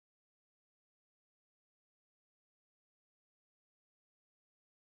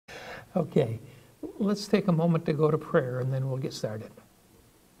Okay, let's take a moment to go to prayer and then we'll get started.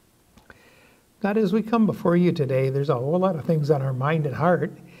 God, as we come before you today, there's a whole lot of things on our mind and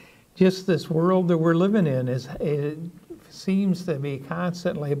heart. Just this world that we're living in it seems to be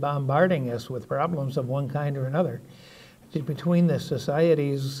constantly bombarding us with problems of one kind or another. Between the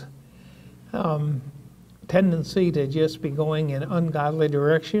society's tendency to just be going in ungodly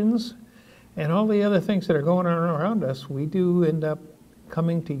directions and all the other things that are going on around us, we do end up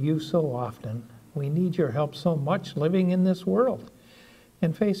coming to you so often. We need your help so much living in this world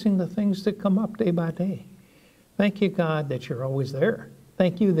and facing the things that come up day by day. Thank you, God, that you're always there.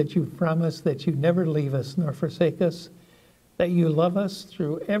 Thank you that you've promised that you never leave us nor forsake us, that you love us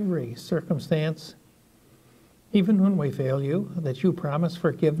through every circumstance, even when we fail you, that you promise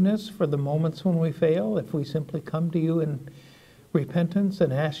forgiveness for the moments when we fail, if we simply come to you in repentance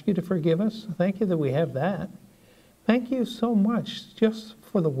and ask you to forgive us. Thank you that we have that. Thank you so much just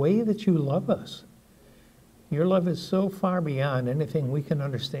for the way that you love us. Your love is so far beyond anything we can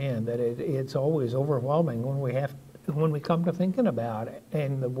understand that it's always overwhelming when we come to thinking about it,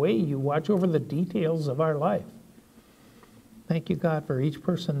 and the way you watch over the details of our life. Thank you, God, for each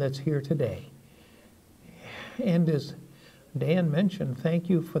person that's here today. And as Dan mentioned, thank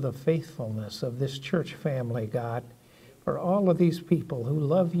you for the faithfulness of this church family, God, for all of these people who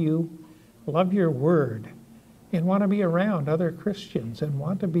love you, love your word, and want to be around other Christians and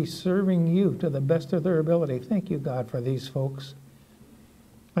want to be serving you to the best of their ability. Thank you, God, for these folks.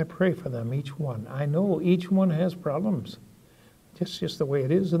 I pray for them, each one. I know each one has problems. Just the way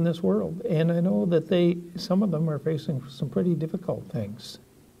it is in this world. And I know that some of them are facing some pretty difficult things.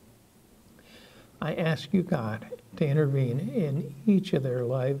 I ask you, God, to intervene in each of their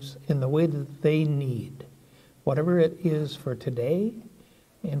lives in the way that they need, whatever it is for today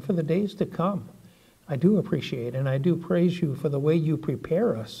and for the days to come. I do appreciate and I do praise you for the way you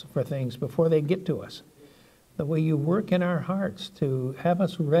prepare us for things before they get to us, the way you work in our hearts to have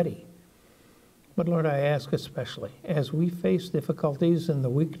us ready. But Lord, I ask especially, as we face difficulties in the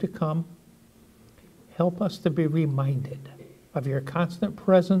week to come, help us to be reminded of your constant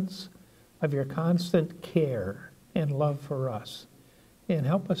presence, of your constant care and love for us. And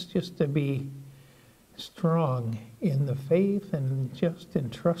help us just to be strong in the faith and just in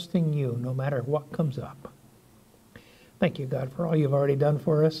trusting you no matter what comes up. Thank you, God, for all you've already done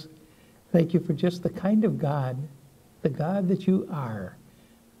for us. Thank you for just the kind of God, the God that you are.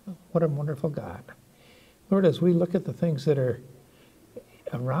 What a wonderful God. Lord, as we look at the things that are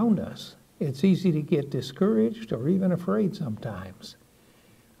around us, it's easy to get discouraged or even afraid sometimes.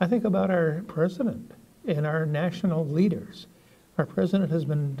 I think about our president and our national leaders. Our president has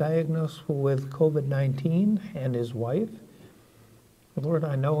been diagnosed with COVID-19 and his wife. Lord,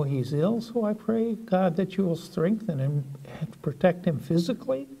 I know he's ill, so I pray, God, that you will strengthen him and protect him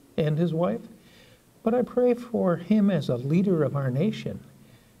physically and his wife. But I pray for him as a leader of our nation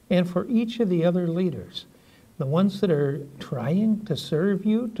and for each of the other leaders, the ones that are trying to serve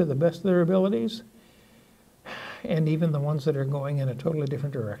you to the best of their abilities, and even the ones that are going in a totally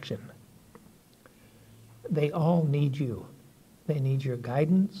different direction. They all need you. They need your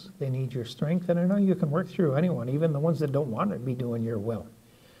guidance. They need your strength. And I know you can work through anyone, even the ones that don't want to be doing your will.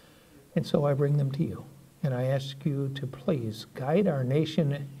 And so I bring them to you. And I ask you to please guide our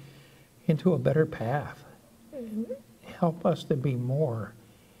nation into a better path. Help us to be more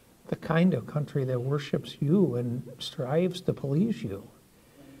the kind of country that worships you and strives to please you.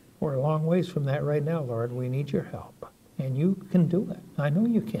 We're a long ways from that right now, Lord. We need your help. And you can do it. I know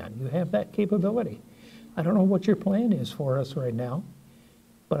you can. You have that capability. I don't know what your plan is for us right now,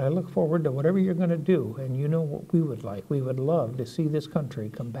 but I look forward to whatever you're going to do, and you know what we would like. We would love to see this country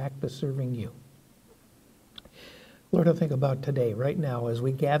come back to serving you. Lord, I think about today, right now, as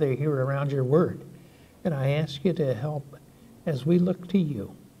we gather here around your word, and I ask you to help as we look to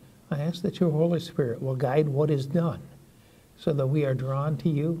you. I ask that your Holy Spirit will guide what is done so that we are drawn to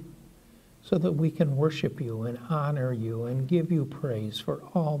you, so that we can worship you and honor you and give you praise for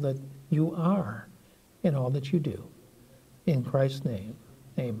all that you are in all that you do. In Christ's name,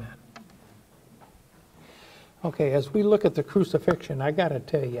 amen. Okay, as we look at the crucifixion, I got to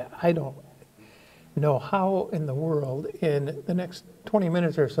tell you, I don't know how in the world in the next 20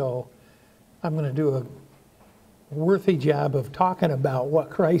 minutes or so I'm going to do a worthy job of talking about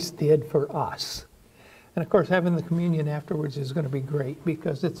what Christ did for us. And of course, having the communion afterwards is going to be great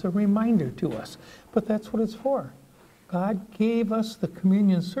because it's a reminder to us. But that's what it's for. God gave us the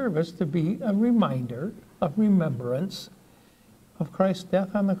communion service to be a reminder of remembrance of Christ's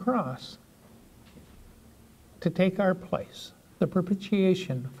death on the cross, to take our place, the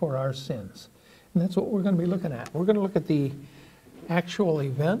propitiation for our sins. And that's what we're going to be looking at. We're going to look at the actual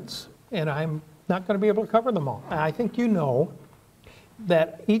events and I'm not going to be able to cover them all. I think you know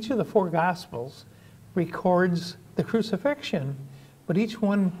that each of the four Gospels records the crucifixion, but each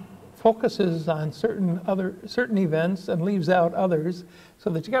one focuses on certain events and leaves out others, so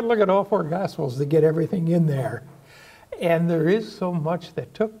that you got to look at all four Gospels to get everything in there. And there is so much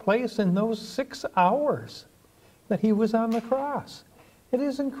that took place in those 6 hours that he was on the cross. It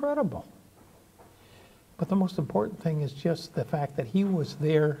is incredible. But the most important thing is just the fact that he was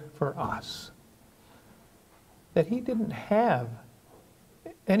there for us. That he didn't have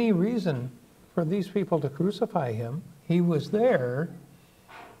any reason for these people to crucify him. He was there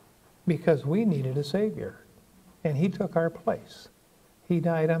because we needed a Savior. And he took our place. He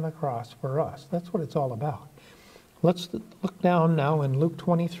died on the cross for us. That's what it's all about. Let's look down now in Luke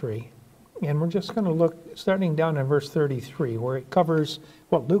 23. And we're just going to look, starting down in verse 33, where it covers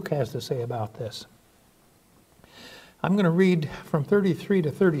what Luke has to say about this. I'm going to read from 33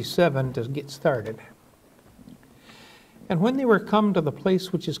 to 37 to get started. And when they were come to the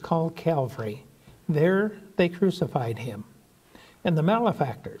place which is called Calvary, there they crucified him, and the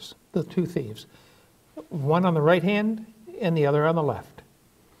malefactors, the two thieves, one on the right hand and the other on the left.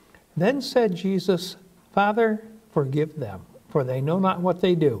 Then said Jesus, Father, forgive them, for they know not what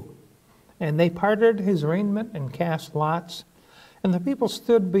they do. And they parted his raiment and cast lots, and the people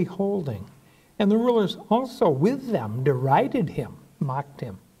stood beholding. And the rulers also with them derided him, mocked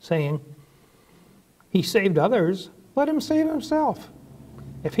him, saying, He saved others, let him save himself,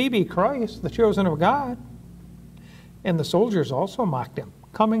 if he be Christ, the chosen of God. And the soldiers also mocked him,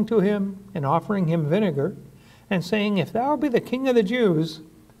 coming to him and offering him vinegar, and saying, If thou be the King of the Jews,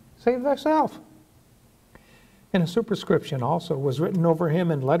 save thyself. And a superscription also was written over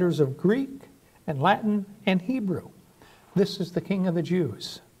him in letters of Greek and Latin and Hebrew. This is the King of the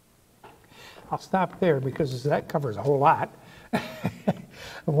Jews. I'll stop there because that covers a whole lot.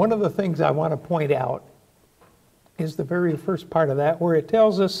 One of the things I want to point out is the very first part of that, where it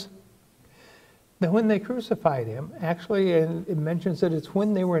tells us that when they crucified him, actually, and it mentions that it's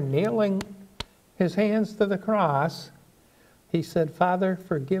when they were nailing his hands to the cross, he said, Father,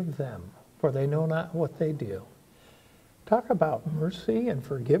 forgive them, for they know not what they do. Talk about mercy and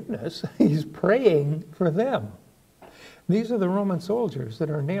forgiveness. He's praying for them. These are the Roman soldiers that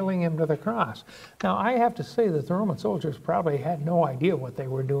are nailing him to the cross. Now, I have to say that the Roman soldiers probably had no idea what they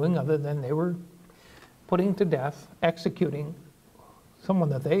were doing, other than they were putting to death, executing someone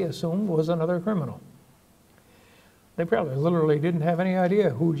that they assumed was another criminal. They probably literally didn't have any idea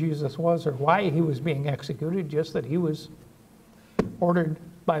who Jesus was or why he was being executed, just that he was ordered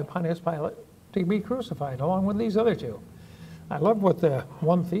by Pontius Pilate to be crucified along with these other two. I love what the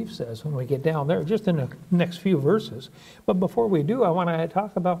one thief says when we get down there, just in the next few verses. But before we do, I want to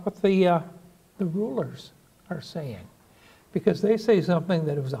talk about what the rulers are saying, because they say something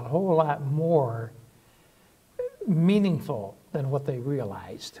that was a whole lot more meaningful than what they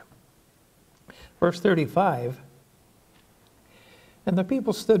realized. Verse 35, and the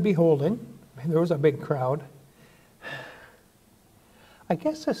people stood beholding. There was a big crowd. I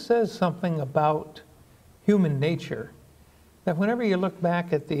guess this says something about human nature, that whenever you look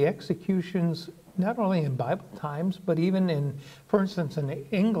back at the executions, not only in Bible times, but even in, for instance, in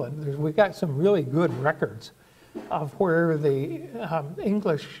England, we've got some really good records of where the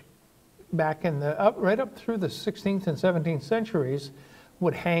English back in the, right up through the 16th and 17th centuries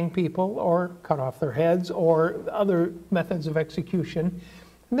would hang people or cut off their heads or other methods of execution.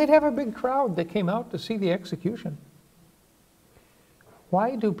 And they'd have a big crowd that came out to see the execution.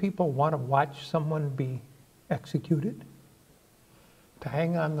 Why do people want to watch someone be executed? To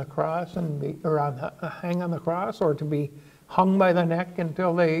hang on the cross and be, or hang on the cross, or to be hung by the neck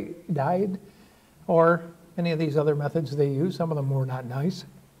until they died, or any of these other methods they use. Some of them were not nice.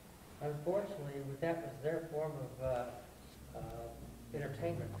 Unfortunately, that was their form of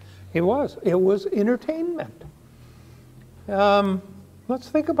entertainment. It was entertainment. Let's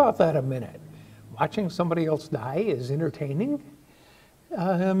think about that a minute. Watching somebody else die is entertaining.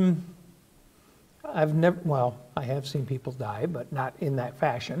 I've never, well, I have seen people die, but not in that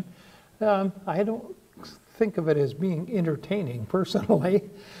fashion. I don't think of it as being entertaining personally,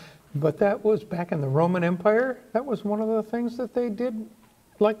 but that was back in the Roman Empire. That was one of the things that they did,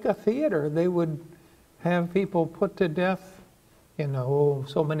 like a theater. They would have people put to death in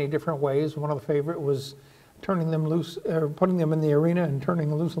so many different ways. One of the favorite was turning them loose, or putting them in the arena and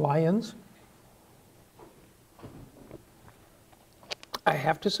turning loose lions. I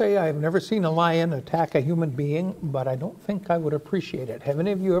have to say, I've never seen a lion attack a human being, but I don't think I would appreciate it. Have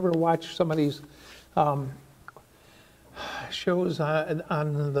any of you ever watched some of these shows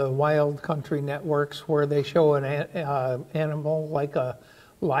on the Wild Country networks where they show an animal like a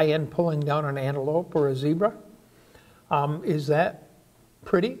lion pulling down an antelope or a zebra. Is that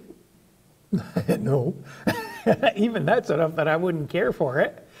pretty? No. Even that's enough that I wouldn't care for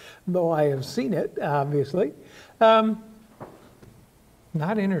it, though I have seen it, obviously. Not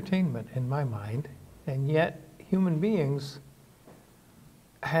entertainment in my mind, and yet human beings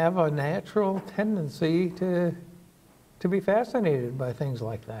have a natural tendency to be fascinated by things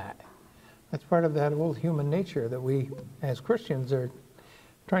like that. That's part of that old human nature that we, as Christians, are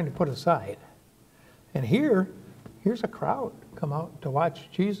trying to put aside. And here's a crowd come out to watch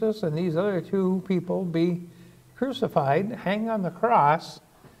Jesus and these other two people be crucified, hang on the cross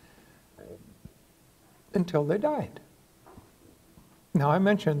until they died. Now, I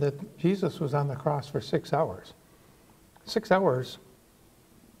mentioned that Jesus was on the cross for 6 hours. 6 hours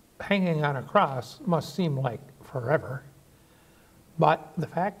hanging on a cross must seem like forever. But the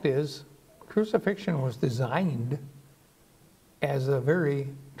fact is, crucifixion was designed as a very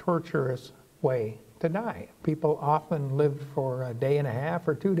torturous way to die. People often lived for a day and a half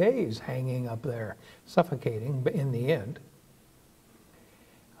or 2 days hanging up there, suffocating in the end.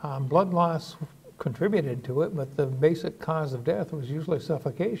 Blood loss contributed to it, but the basic cause of death was usually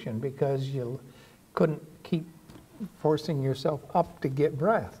suffocation because you couldn't keep forcing yourself up to get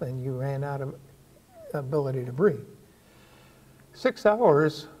breath and you ran out of ability to breathe. 6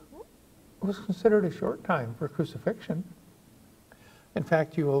 hours was considered a short time for crucifixion. In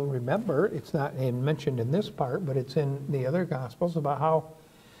fact, you will remember, it's not mentioned in this part, but it's in the other Gospels about how,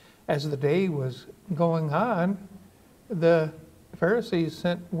 as the day was going on, the Pharisees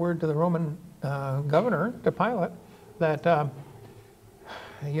sent word to the Roman governor, to Pilate, that,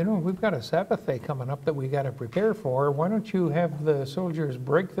 we've got a Sabbath day coming up that we got to prepare for. Why don't you have the soldiers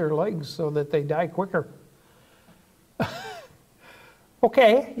break their legs so that they die quicker?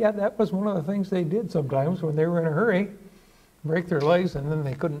 Okay, yeah, that was one of the things they did sometimes when they were in a hurry. Break their legs, and then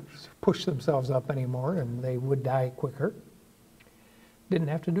they couldn't push themselves up anymore, and they would die quicker. Didn't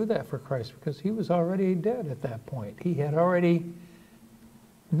have to do that for Christ because he was already dead at that point. He had already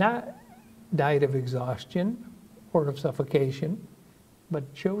not died of exhaustion or of suffocation,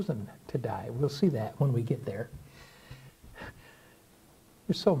 but chosen to die. We'll see that when we get there.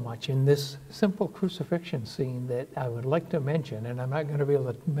 There's so much in this simple crucifixion scene that I would like to mention, and I'm not going to be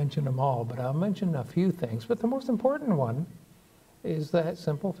able to mention them all, but I'll mention a few things. But the most important one is that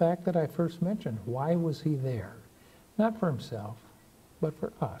simple fact that I first mentioned. Why was he there? Not for himself, but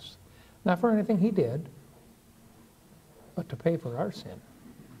for us. Not for anything he did, but to pay for our sin.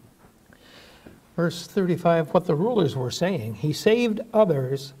 Verse 35, what the rulers were saying, he saved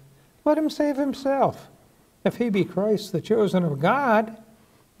others, let him save himself. If he be Christ, the chosen of God.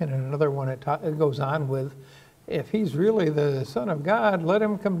 And in another one it goes on with, if he's really the Son of God, let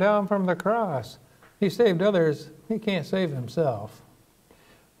him come down from the cross. He saved others, he can't save himself.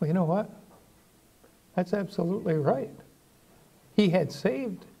 Well, you know what? That's absolutely right. He had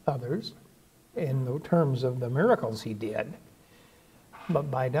saved others in the terms of the miracles he did. But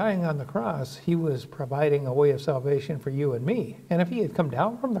by dying on the cross, he was providing a way of salvation for you and me. And if he had come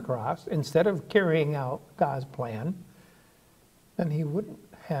down from the cross, instead of carrying out God's plan, then he wouldn't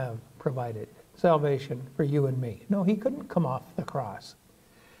have provided salvation for you and me. No, he couldn't come off the cross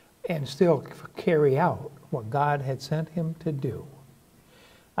and still carry out what God had sent him to do.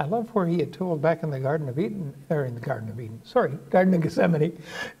 I love where he had told back in the Garden of Gethsemane,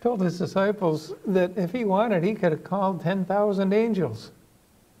 told his disciples that if he wanted, he could have called 10,000 angels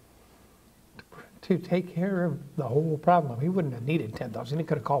to take care of the whole problem. He wouldn't have needed 10,000. He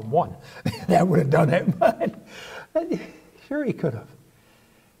could have called one. That would have done it. But sure, he could have.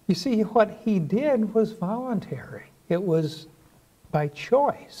 You see, what he did was voluntary. It was by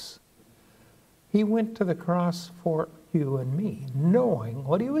choice. He went to the cross for you and me, knowing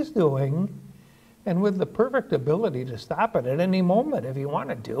what he was doing and with the perfect ability to stop it at any moment if he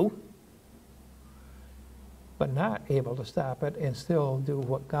wanted to, but not able to stop it and still do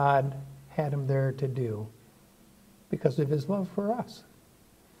what God had him there to do because of his love for us.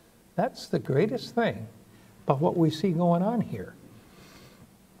 That's the greatest thing about what we see going on here.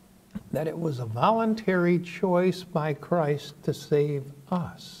 That it was a voluntary choice by Christ to save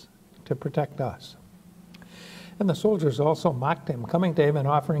us, to protect us. And the soldiers also mocked him, coming to him and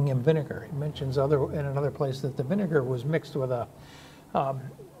offering him vinegar. He mentions in another place that the vinegar was mixed with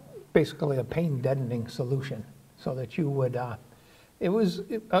basically a pain-deadening solution, so that you would, it was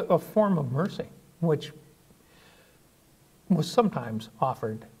a form of mercy, which was sometimes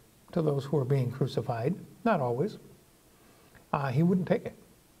offered to those who were being crucified, not always. He wouldn't take it.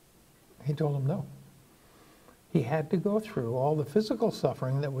 He told them no. He had to go through all the physical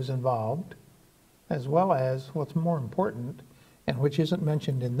suffering that was involved, as well as, what's more important, and which isn't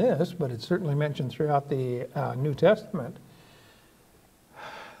mentioned in this, but it's certainly mentioned throughout the New Testament,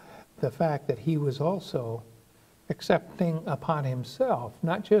 the fact that he was also accepting upon himself,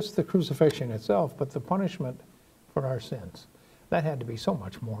 not just the crucifixion itself, but the punishment for our sins. That had to be so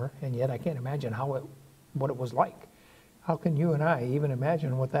much more, and yet I can't imagine what it was like. How can you and I even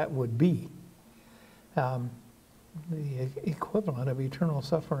imagine what that would be? The equivalent of eternal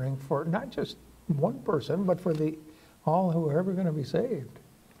suffering for not just one person, but for all who are ever going to be saved.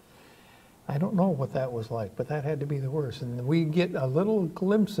 I don't know what that was like, but that had to be the worst. And we get a little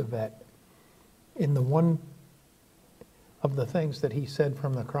glimpse of that in the one of the things that he said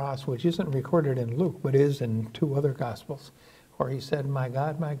from the cross, which isn't recorded in Luke, but is in 2 other Gospels, where he said, my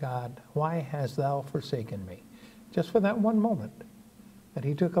God, why hast thou forsaken me? Just for that one moment, that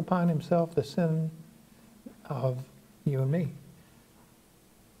he took upon himself the sin of you and me.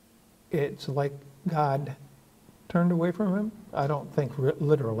 It's like God turned away from him. I don't think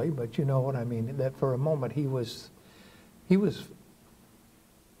literally, but you know what I mean, that for a moment he was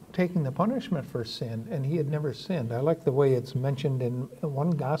taking the punishment for sin, and he had never sinned. I like the way it's mentioned in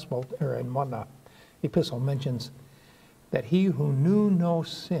one gospel, or in one epistle mentions that he who knew no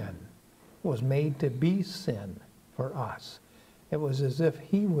sin was made to be sin for us. It was as if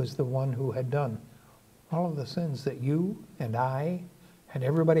he was the one who had done all of the sins that you and I and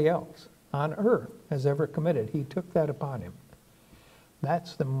everybody else on earth has ever committed. He took that upon him.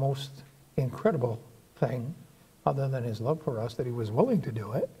 That's the most incredible thing, other than his love for us, that he was willing to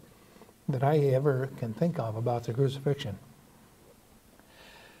do it, that I ever can think of about the crucifixion.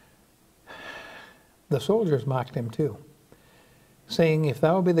 The soldiers mocked him too, saying, if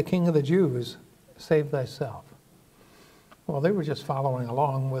thou be the king of the Jews, save thyself. Well, they were just following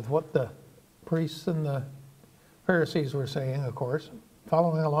along with what the priests and the Pharisees were saying, of course,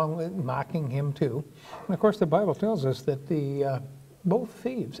 following along with mocking him too. And of course, the Bible tells us that both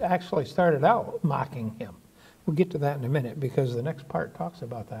thieves actually started out mocking him. We'll get to that in a minute, because the next part talks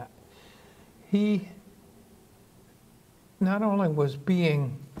about that. He not only was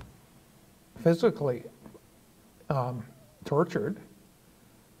being physically tortured,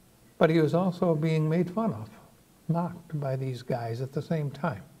 but he was also being made fun of, mocked by these guys at the same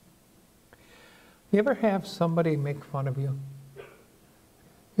time. You ever have somebody make fun of you?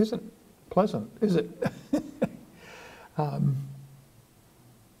 Isn't pleasant, is it?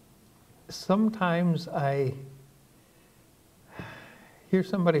 Sometimes I hear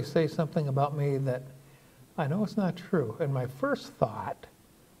somebody say something about me that I know it's not true, and my first thought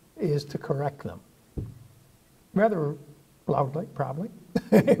is to correct them. Rather loudly, probably.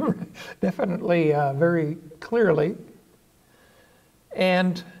 Definitely very clearly.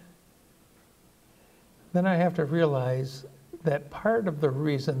 And then I have to realize that part of the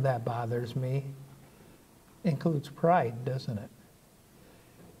reason that bothers me includes pride, doesn't it?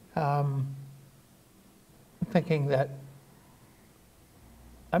 Thinking that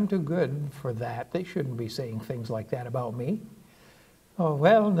I'm too good for that. They shouldn't be saying things like that about me. Oh,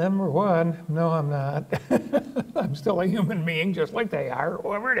 well, number one, no, I'm not. I'm still a human being just like they are,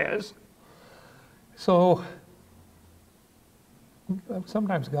 whoever it is. So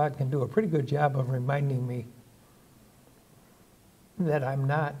sometimes God can do a pretty good job of reminding me that I'm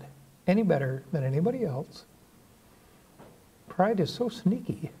not any better than anybody else. Pride is so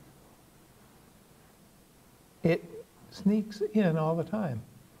sneaky. It sneaks in all the time.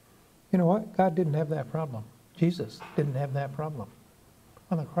 You know what? God didn't have that problem. Jesus didn't have that problem.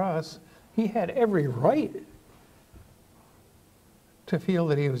 On the cross, he had every right to feel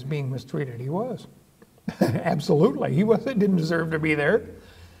that he was being mistreated. He was. Absolutely. He didn't deserve to be there,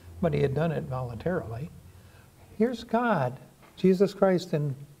 but he had done it voluntarily. Here's God, Jesus Christ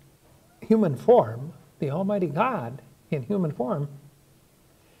in human form, the Almighty God in human form,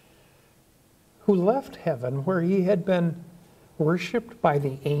 who left heaven where he had been worshipped by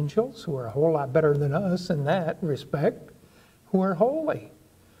the angels, who are a whole lot better than us in that respect, who are holy.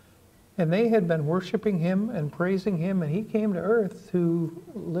 And they had been worshiping him and praising him, and he came to earth to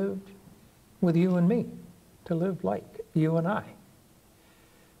live with you and me, to live like you and I.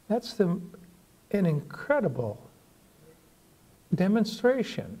 That's an incredible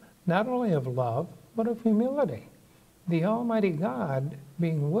demonstration, not only of love, but of humility. The Almighty God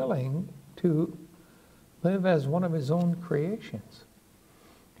being willing to live as one of his own creations.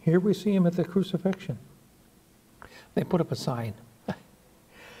 Here we see him at the crucifixion. They put up a sign.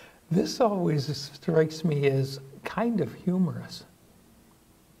 This always strikes me as kind of humorous.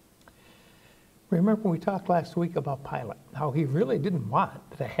 Remember we talked last week about Pilate, how he really didn't want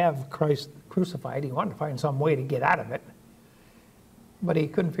to have Christ crucified. He wanted to find some way to get out of it. but he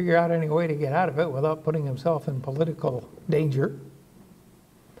couldn't figure out any way to get out of it without putting himself in political danger.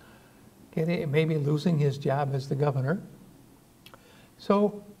 Maybe losing his job as the governor.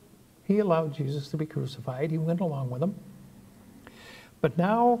 So he allowed Jesus to be crucified. He went along with him. But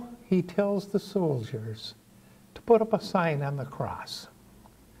now he tells the soldiers to put up a sign on the cross.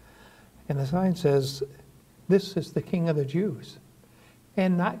 And the sign says, "This is the King of the Jews."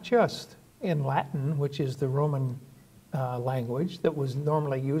 And not just in Latin, which is the Roman language that was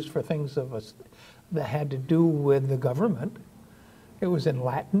normally used for things that had to do with the government. It was in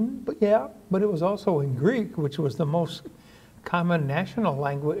Latin, but it was also in Greek, which was the most common national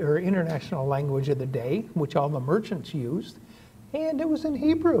language or international language of the day, which all the merchants used. And it was in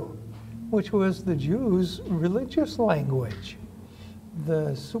Hebrew, which was the Jews' religious language,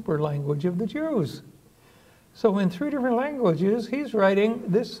 the super language of the Jews. So in 3 different languages, he's writing,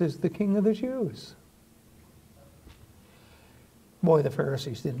 "This is the King of the Jews." Boy, the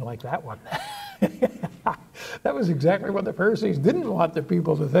Pharisees didn't like that one. That was exactly what the Pharisees didn't want the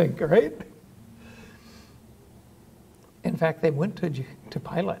people to think, right? In fact, they went to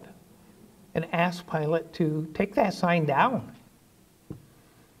Pilate and asked Pilate to take that sign down.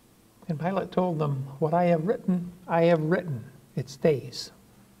 And Pilate told them, "What I have written, I have written. It stays."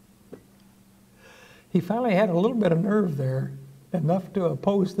 He finally had a little bit of nerve there, enough to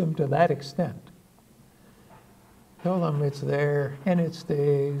oppose them to that extent. Tell them it's there and it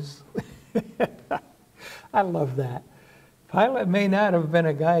stays. I love that. Pilate may not have been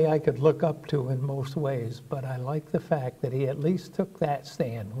a guy I could look up to in most ways, but I like the fact that he at least took that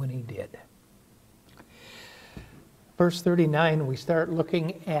stand when he did. Verse 39, we start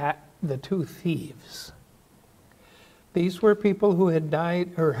looking at the 2 thieves. These were people who had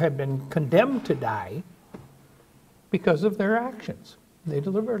died or had been condemned to die because of their actions. They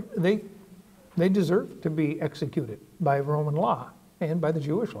deserved to be executed by Roman law and by the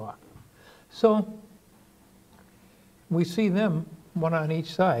Jewish law. So we see them, one on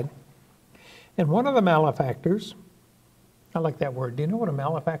each side. And one of the malefactors, I like that word. Do you know what a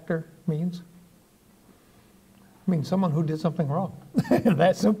malefactor means? It means someone who did something wrong.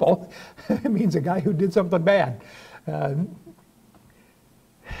 That's simple. It means a guy who did something bad. In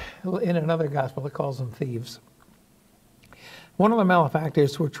another gospel, it calls them thieves. One of the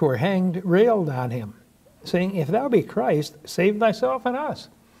malefactors which were hanged railed on him, saying, "If thou be Christ, save thyself and us."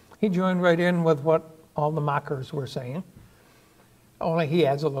 He joined right in with what all the mockers were saying, only he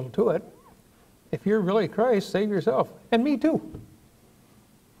adds a little to it. If you're really Christ, save yourself, and me too.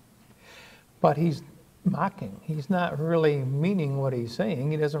 But he's mocking. He's not really meaning what he's saying.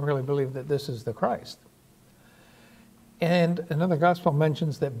 He doesn't really believe that this is the Christ. And another gospel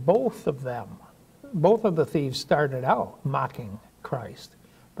mentions that both of the thieves started out mocking Christ.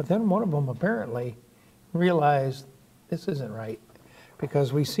 But then one of them apparently realized this isn't right,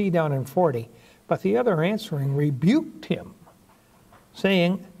 because we see down in 40, "But the other answering rebuked him,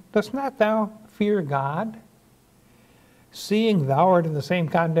 saying, Dost not thou fear God, seeing thou art in the same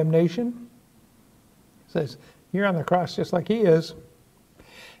condemnation?" He says, "You're on the cross just like he is.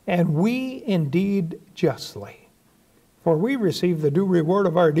 And we indeed justly, for we receive the due reward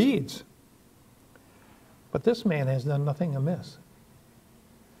of our deeds. But this man has done nothing amiss."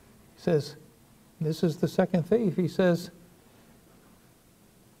 He says, this is the second thief. He says,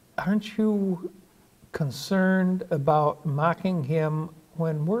 "Aren't you concerned about mocking him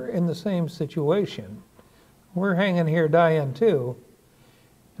when we're in the same situation? We're hanging here dying too,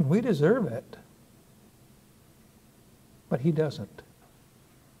 and we deserve it." But he doesn't.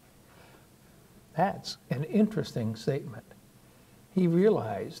 That's an interesting statement. He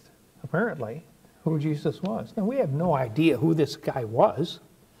realized, apparently, who Jesus was. Now, we have no idea who this guy was.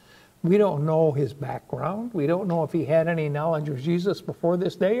 We don't know his background. We don't know if he had any knowledge of Jesus before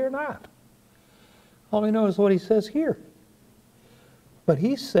this day or not. All we know is what he says here. But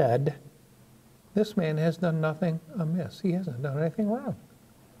he said, this man has done nothing amiss. He hasn't done anything wrong.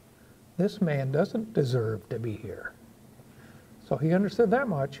 This man doesn't deserve to be here. So he understood that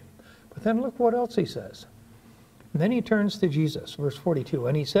much. But then look what else he says. And then he turns to Jesus, verse 42.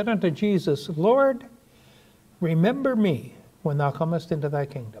 "And he said unto Jesus, Lord, remember me when thou comest into thy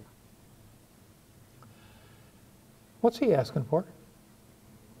kingdom." What's he asking for?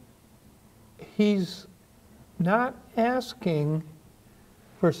 He's not asking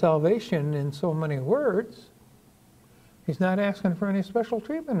for salvation in so many words. He's not asking for any special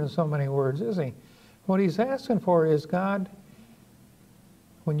treatment in so many words, is he? What he's asking for is, God,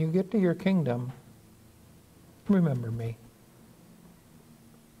 when you get to your kingdom, remember me.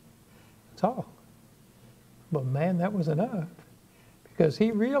 That's all. But man, that was enough. Because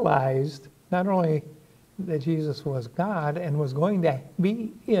he realized not only that Jesus was God and was going to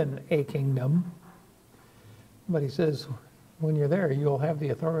be in a kingdom. But he says, when you're there, you'll have the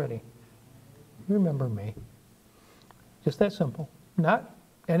authority. Remember me. Just that simple. Not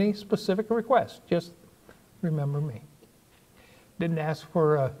any specific request. Just remember me. Didn't ask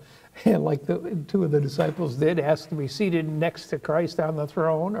for, like the two of the disciples did, ask to be seated next to Christ on the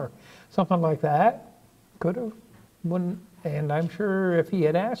throne or something like that. Could have, wouldn't, and I'm sure if he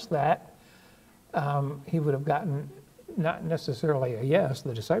had asked that, he would have gotten not necessarily a yes.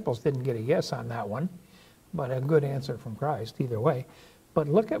 The disciples didn't get a yes on that one, but a good answer from Christ either way. But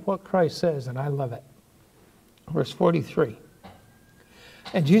look at what Christ says, and I love it. Verse 43.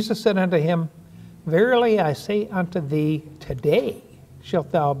 And Jesus said unto him, Verily I say unto thee, today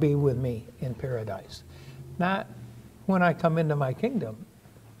shalt thou be with me in paradise. Not when I come into my kingdom,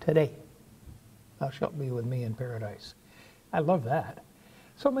 today thou shalt be with me in paradise. I love that.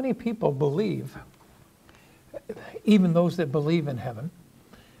 So many people believe, even those that believe in heaven.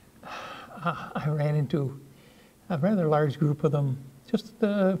 I ran into a rather large group of them just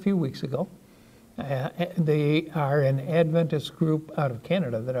a few weeks ago. They are an Adventist group out of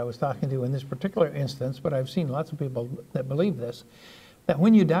Canada that I was talking to in this particular instance, but I've seen lots of people that believe this, that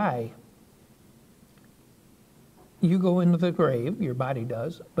when you die, you go into the grave, your body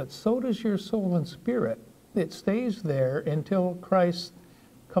does, but so does your soul and spirit. It stays there until Christ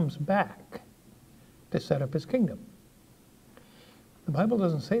comes back to set up his kingdom. The Bible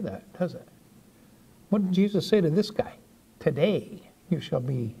doesn't say that, does it? What did Jesus say to this guy? Today you shall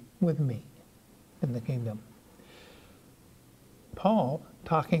be with me in the kingdom. Paul,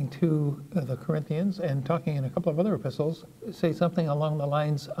 talking to the Corinthians and talking in a couple of other epistles, say something along the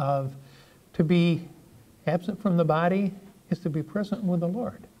lines of, to be absent from the body is to be present with the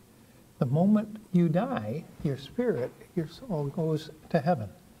Lord. The moment you die, your spirit, your soul goes to heaven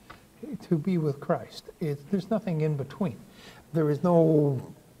to be with Christ. There's nothing in between. There is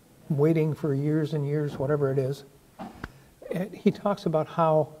no waiting for years and years, whatever it is. He talks about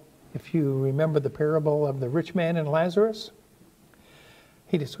how, if you remember the parable of the rich man and Lazarus,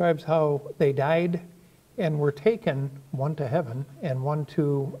 he describes how they died and were taken, one to heaven and one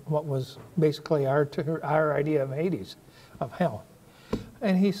to what was basically our idea of Hades, of hell.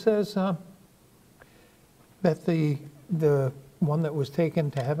 And he says that the one that was taken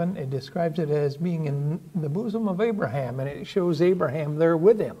to heaven, it describes it as being in the bosom of Abraham, and it shows Abraham there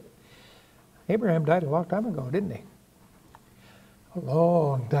with him. Abraham died a long time ago, didn't he? A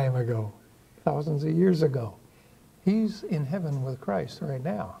long time ago, thousands of years ago. He's in heaven with Christ right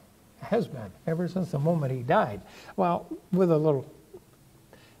now. Has been ever since the moment he died. Well, with a little,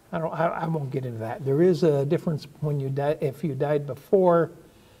 I won't get into that. There is a difference when you die, if you died before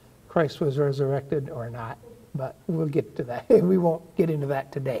Christ was resurrected or not, but we'll get to that. We won't get into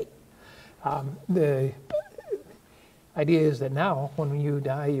that today. The idea is that now, when you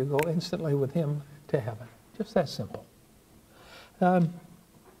die, you go instantly with him to heaven. Just that simple. That's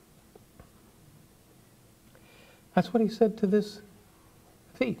what he said to this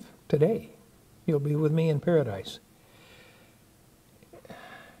thief. Today, you'll be with me in paradise.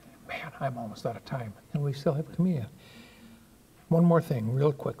 Man, I'm almost out of time, and we still have communion. One more thing,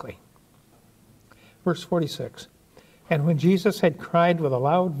 real quickly. Verse 46. And when Jesus had cried with a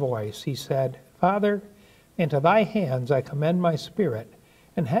loud voice, he said, Father, into thy hands I commend my spirit.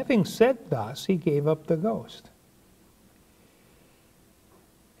 And having said thus, he gave up the ghost.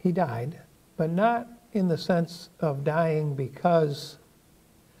 He died, but not in the sense of dying because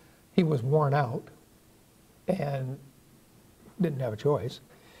he was worn out and didn't have a choice.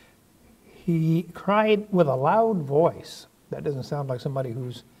 He cried with a loud voice. That doesn't sound like somebody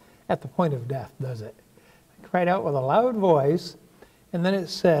who's at the point of death, does it? He cried out with a loud voice, and then it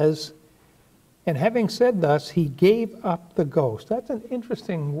says, and having said thus, he gave up the ghost. That's an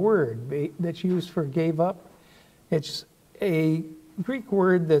interesting word that's used for gave up. It's a Greek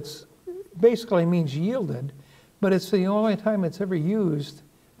word that's basically means yielded, but it's the only time it's ever used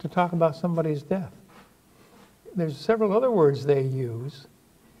to talk about somebody's death. There's several other words they use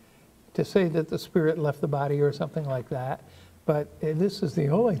to say that the spirit left the body or something like that, but this is the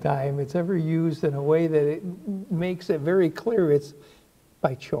only time it's ever used in a way that it makes it very clear it's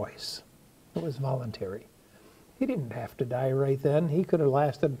by choice. It was voluntary. He didn't have to die right then. He could have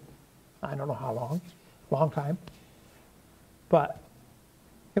lasted, I don't know how long, long time, but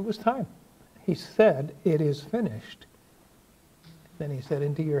it was time. He said, it is finished. Then he said,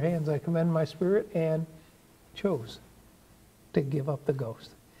 into your hands I commend my spirit, and chose to give up the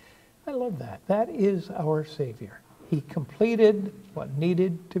ghost. I love that. That is our Savior. He completed what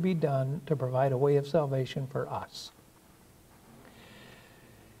needed to be done to provide a way of salvation for us.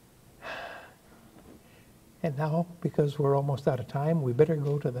 And now, because we're almost out of time, we better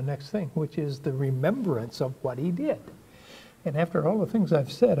go to the next thing, which is the remembrance of what he did. And after all the things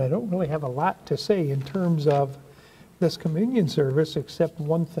I've said, I don't really have a lot to say in terms of this communion service except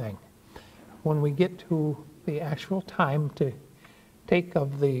one thing. When we get to the actual time to take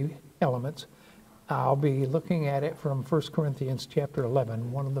of the elements, I'll be looking at it from 1 Corinthians chapter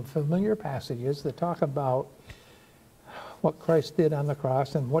 11, one of the familiar passages that talk about what Christ did on the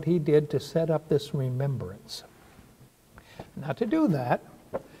cross and what he did to set up this remembrance. Now to do that,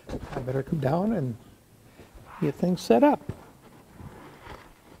 I better come down and get things set up.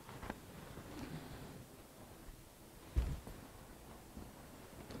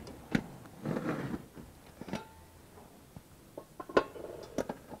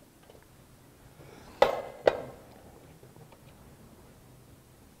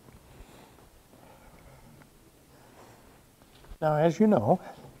 Now, as you know,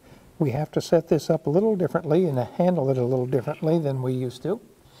 we have to set this up a little differently and handle it a little differently than we used to.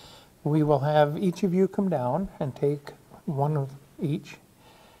 We will have each of you come down and take one of each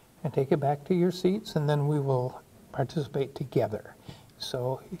and take it back to your seats, and then we will participate together.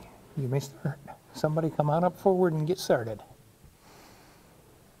 So you may start. Somebody come on up forward and get started.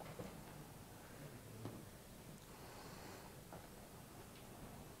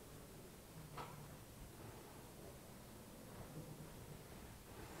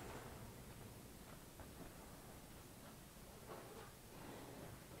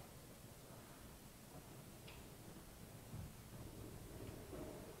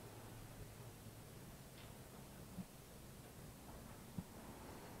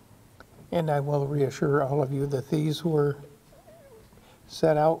 And I will reassure all of you that these were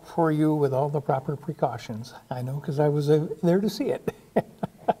set out for you with all the proper precautions. I know because I was there to see it.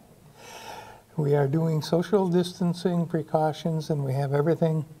 We are doing social distancing precautions and we have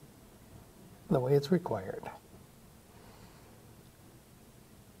everything the way it's required.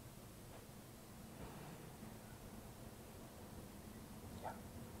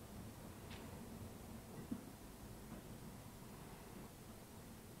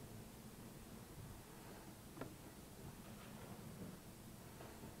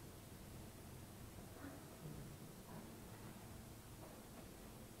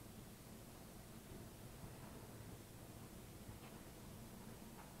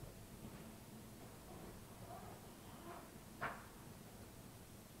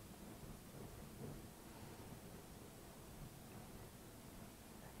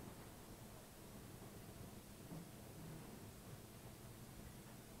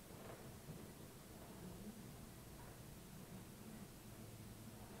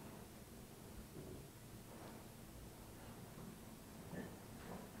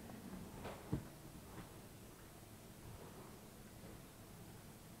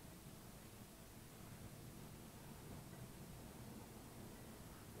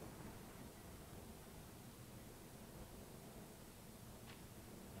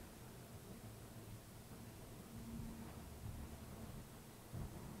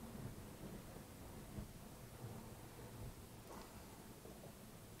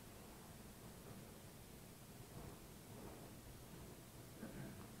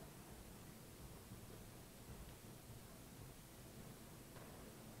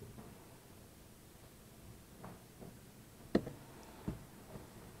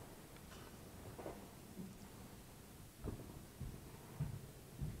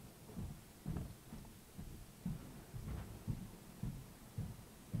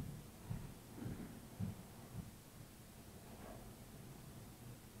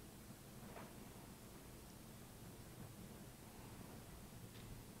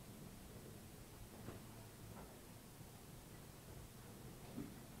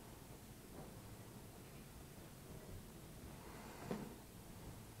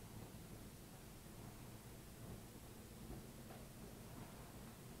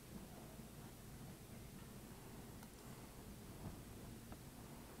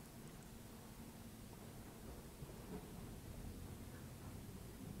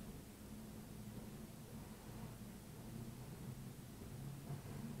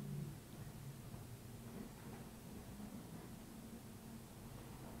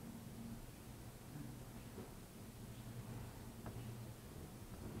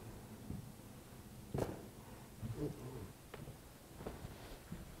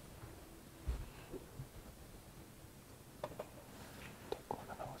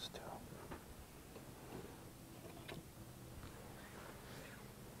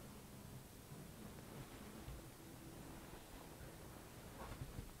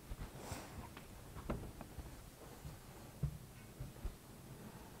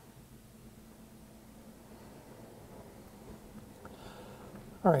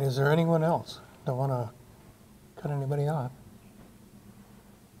 All right, is there anyone else? Don't want to cut anybody off.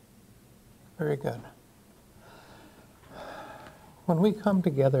 Very good. When we come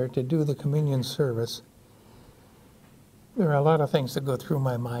together to do the communion service, there are a lot of things that go through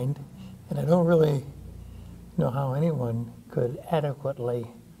my mind, and I don't really know how anyone could adequately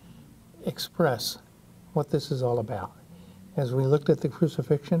express what this is all about. As we looked at the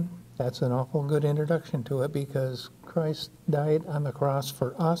crucifixion, that's an awful good introduction to it, because Christ died on the cross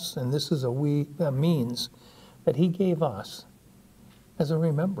for us, and this is a means that he gave us as a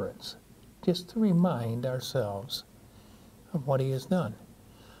remembrance, just to remind ourselves of what he has done.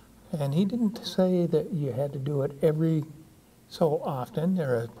 And he didn't say that you had to do it every so often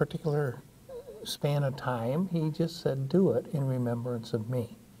or a particular span of time. He just said, do it in remembrance of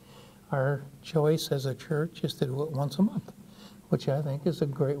me. Our choice as a church is to do it once a month, which I think is a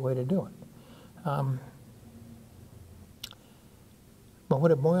great way to do it. But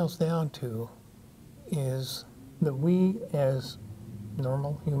what it boils down to is that we, as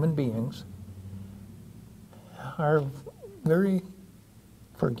normal human beings, are very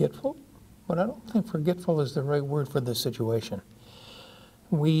forgetful, but I don't think forgetful is the right word for this situation.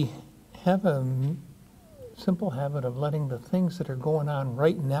 We have a simple habit of letting the things that are going on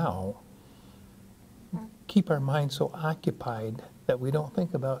right now keep our minds so occupied that we don't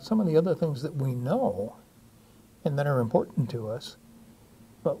think about some of the other things that we know and that are important to us,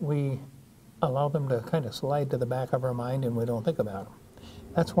 but we allow them to kind of slide to the back of our mind and we don't think about them.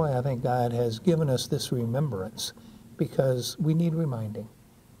 That's why I think God has given us this remembrance, because we need reminding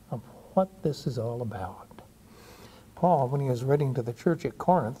of what this is all about. Paul, when he was writing to the church at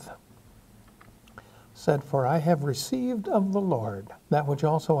Corinth, said, "For I have received of the Lord that which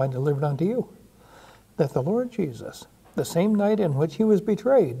also I delivered unto you, that the Lord Jesus, the same night in which he was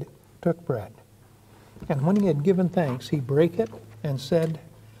betrayed, took bread. And when he had given thanks, he brake it and said,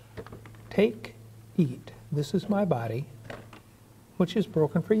 Take, eat, this is my body, which is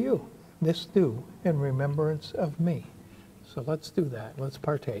broken for you. This do in remembrance of me." So let's do that. Let's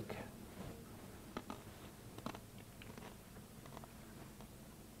partake.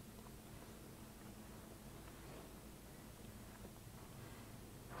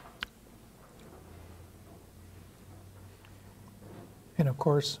 And of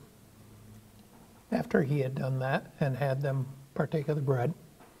course, after he had done that and had them partake of the bread,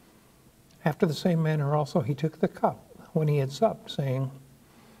 after the same manner also he took the cup when he had supped, saying,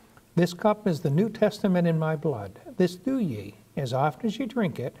 This cup is the New Testament in my blood. This do ye, as oft as ye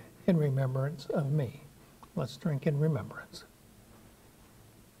drink it, in remembrance of me. Let's drink in remembrance.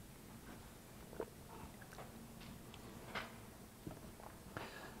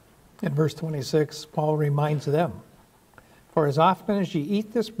 In verse 26, Paul reminds them, For as often as ye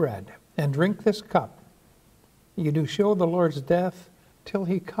eat this bread and drink this cup, you do show the Lord's death till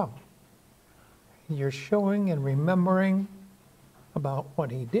he come. You're showing and remembering about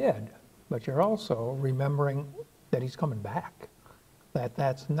what he did, but you're also remembering that he's coming back.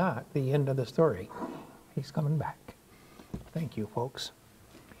 That's not the end of the story. He's coming back. Thank you, folks.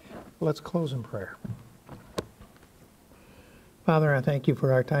 Let's close in prayer. Father, I thank you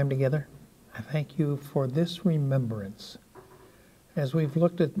for our time together. I thank you for this remembrance. As we've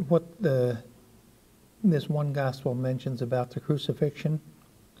looked at what this one gospel mentions about the crucifixion,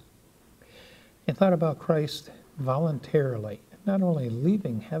 and thought about Christ voluntarily, not only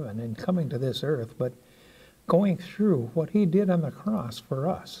leaving heaven and coming to this earth, but going through what he did on the cross for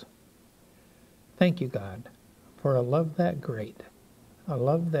us. Thank you, God, for a love that great, a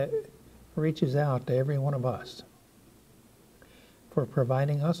love that reaches out to every one of us, for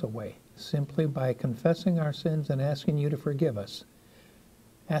providing us a way, simply by confessing our sins and asking you to forgive us,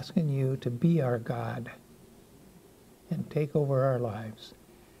 asking you to be our God and take over our lives,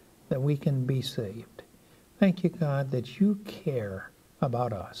 that we can be saved. Thank you, God, that you care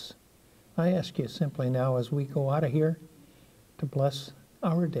about us. I ask you simply now, as we go out of here, to bless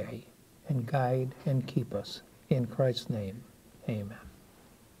our day and guide and keep us. In Christ's name, amen.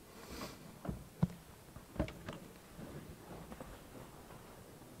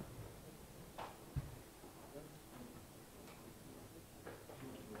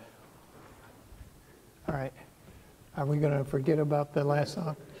 All right. Are we going to forget about the last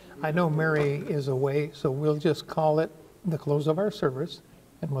song? I know Mary is away, so we'll just call it the close of our service,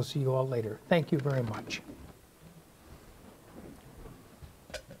 and we'll see you all later. Thank you very much.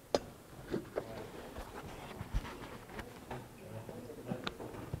 I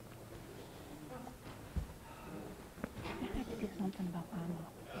have to do something about Mama.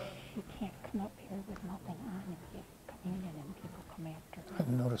 You can't come up here with nothing on if you come in and people come after I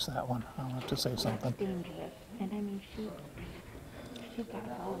didn't notice that one. I'll have to say something. It's dangerous. And I mean, she got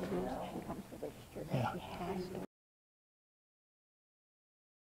all the rules when it comes to this